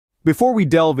Before we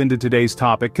delve into today's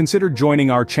topic, consider joining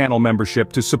our channel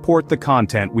membership to support the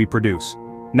content we produce.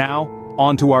 Now,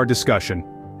 on to our discussion.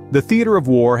 The theater of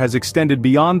war has extended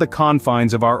beyond the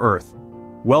confines of our Earth.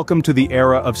 Welcome to the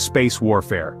era of space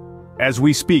warfare. As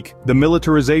we speak, the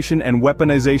militarization and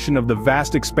weaponization of the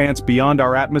vast expanse beyond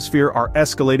our atmosphere are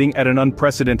escalating at an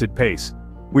unprecedented pace.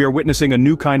 We are witnessing a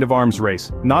new kind of arms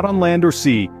race, not on land or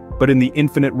sea, but in the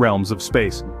infinite realms of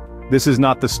space. This is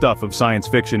not the stuff of science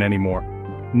fiction anymore.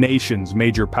 Nations,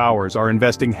 major powers, are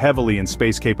investing heavily in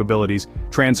space capabilities,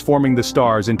 transforming the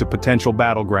stars into potential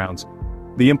battlegrounds.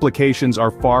 The implications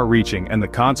are far-reaching and the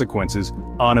consequences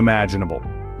unimaginable.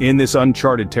 In this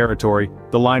uncharted territory,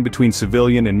 the line between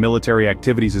civilian and military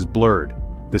activities is blurred.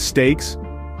 The stakes,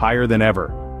 higher than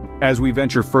ever. As we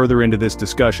venture further into this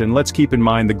discussion, let's keep in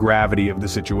mind the gravity of the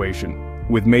situation.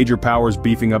 With major powers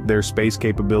beefing up their space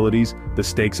capabilities, the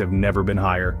stakes have never been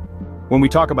higher. When we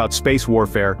talk about space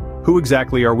warfare, who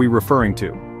exactly are we referring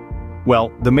to?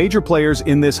 Well, the major players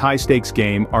in this high-stakes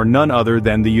game are none other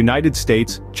than the United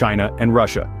States, China, and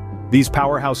Russia. These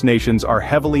powerhouse nations are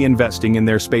heavily investing in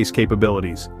their space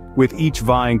capabilities, with each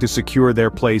vying to secure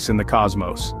their place in the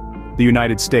cosmos. The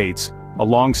United States, a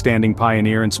long-standing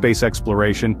pioneer in space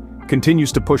exploration,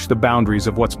 continues to push the boundaries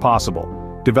of what's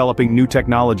possible, developing new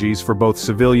technologies for both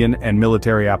civilian and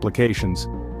military applications.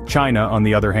 China, on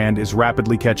the other hand, is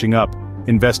rapidly catching up,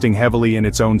 investing heavily in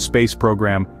its own space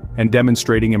program and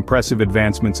demonstrating impressive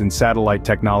advancements in satellite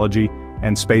technology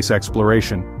and space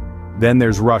exploration. Then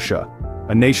there's Russia,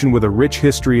 a nation with a rich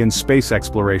history in space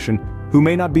exploration, who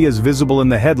may not be as visible in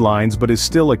the headlines but is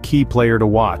still a key player to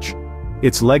watch.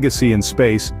 Its legacy in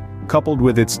space, coupled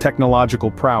with its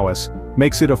technological prowess,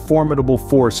 makes it a formidable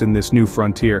force in this new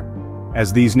frontier.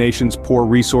 As these nations pour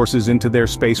resources into their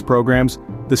space programs,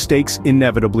 the stakes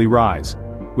inevitably rise.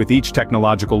 With each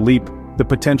technological leap, the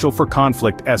potential for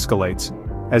conflict escalates.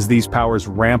 As these powers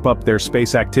ramp up their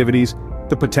space activities,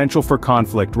 the potential for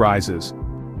conflict rises.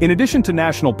 In addition to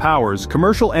national powers,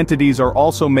 commercial entities are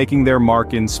also making their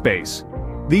mark in space.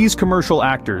 These commercial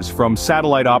actors, from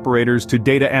satellite operators to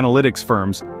data analytics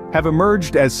firms, have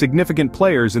emerged as significant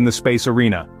players in the space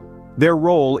arena. Their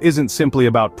role isn't simply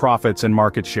about profits and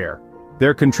market share.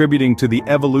 They're contributing to the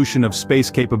evolution of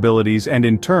space capabilities and,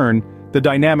 in turn, the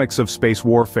dynamics of space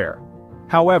warfare.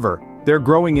 However, their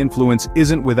growing influence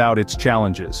isn't without its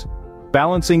challenges.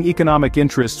 Balancing economic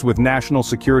interests with national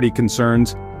security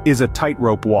concerns is a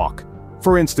tightrope walk.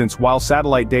 For instance, while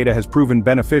satellite data has proven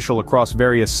beneficial across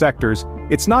various sectors,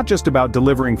 it's not just about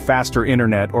delivering faster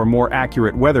internet or more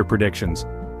accurate weather predictions.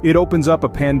 It opens up a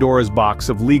Pandora's box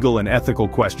of legal and ethical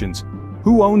questions.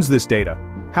 Who owns this data?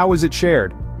 How is it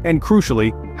shared? And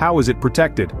crucially, how is it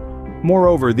protected?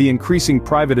 Moreover, the increasing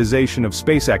privatization of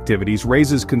space activities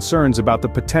raises concerns about the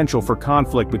potential for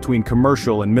conflict between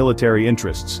commercial and military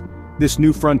interests. This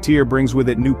new frontier brings with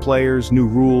it new players, new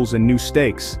rules, and new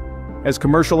stakes. As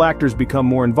commercial actors become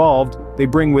more involved, they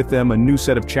bring with them a new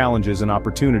set of challenges and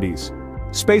opportunities.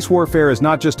 Space warfare is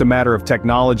not just a matter of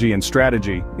technology and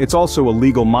strategy, it's also a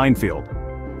legal minefield.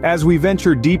 As we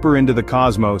venture deeper into the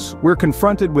cosmos, we're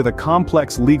confronted with a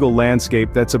complex legal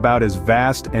landscape that's about as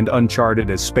vast and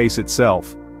uncharted as space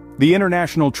itself. The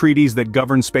international treaties that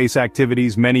govern space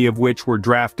activities, many of which were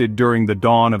drafted during the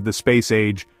dawn of the space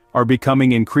age, are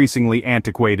becoming increasingly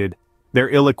antiquated.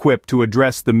 They're ill-equipped to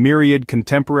address the myriad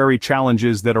contemporary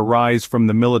challenges that arise from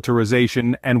the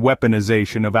militarization and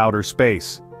weaponization of outer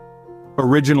space.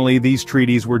 Originally, these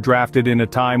treaties were drafted in a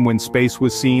time when space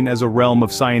was seen as a realm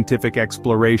of scientific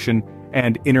exploration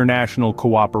and international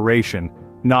cooperation,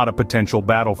 not a potential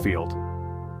battlefield.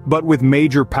 But with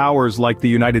major powers like the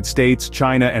United States,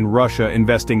 China, and Russia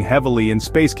investing heavily in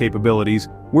space capabilities,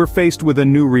 we're faced with a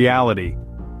new reality.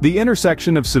 The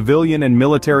intersection of civilian and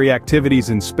military activities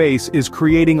in space is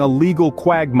creating a legal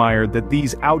quagmire that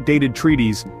these outdated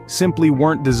treaties simply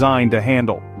weren't designed to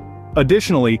handle.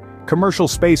 Additionally, commercial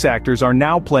space actors are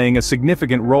now playing a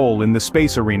significant role in the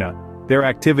space arena, their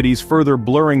activities further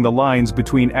blurring the lines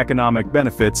between economic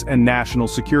benefits and national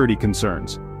security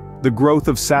concerns. The growth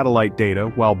of satellite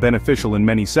data, while beneficial in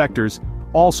many sectors,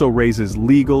 also raises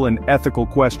legal and ethical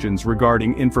questions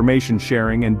regarding information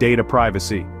sharing and data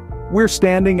privacy. We're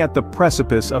standing at the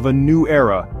precipice of a new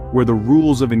era, where the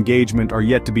rules of engagement are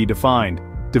yet to be defined.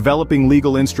 Developing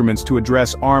legal instruments to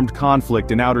address armed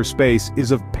conflict in outer space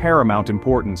is of paramount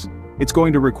importance. It's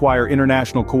going to require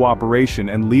international cooperation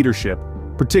and leadership,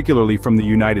 particularly from the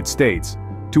United States,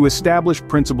 to establish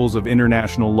principles of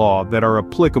international law that are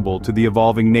applicable to the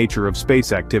evolving nature of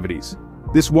space activities.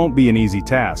 This won't be an easy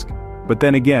task, but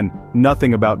then again,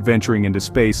 nothing about venturing into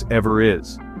space ever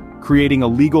is. creating a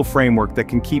legal framework that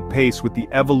can keep pace with the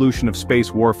evolution of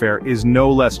space warfare is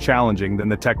no less challenging than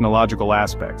the technological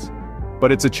aspects.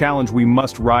 But it's a challenge we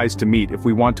must rise to meet if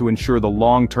we want to ensure the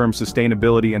long-term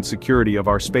sustainability and security of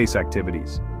our space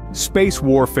activities. Space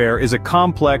warfare is a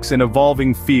complex and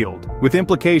evolving field, with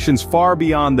implications far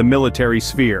beyond the military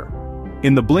sphere.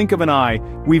 In the blink of an eye,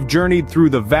 we've journeyed through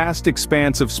the vast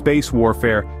expanse of space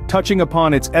warfare, touching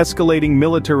upon its escalating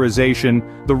militarization,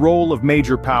 the role of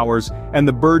major powers, and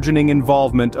the burgeoning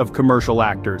involvement of commercial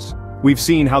actors. We've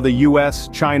seen how the US,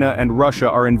 China, and Russia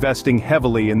are investing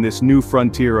heavily in this new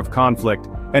frontier of conflict,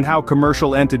 and how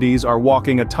commercial entities are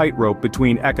walking a tightrope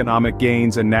between economic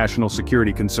gains and national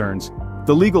security concerns.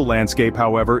 The legal landscape,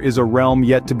 however, is a realm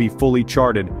yet to be fully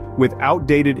charted, with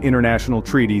outdated international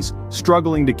treaties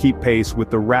struggling to keep pace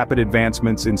with the rapid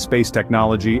advancements in space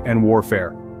technology and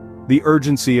warfare. The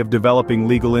urgency of developing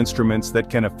legal instruments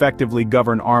that can effectively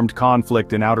govern armed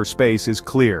conflict in outer space is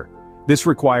clear. This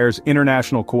requires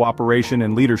international cooperation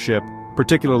and leadership,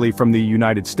 particularly from the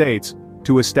United States,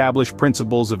 to establish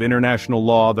principles of international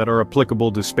law that are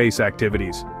applicable to space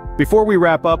activities. Before we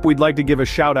wrap up, we'd like to give a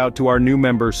shout out to our new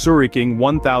member Suriking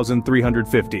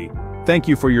 1350. Thank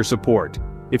you for your support.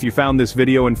 If you found this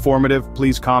video informative,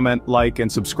 please comment, like,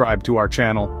 and subscribe to our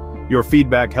channel. Your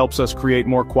feedback helps us create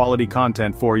more quality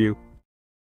content for you.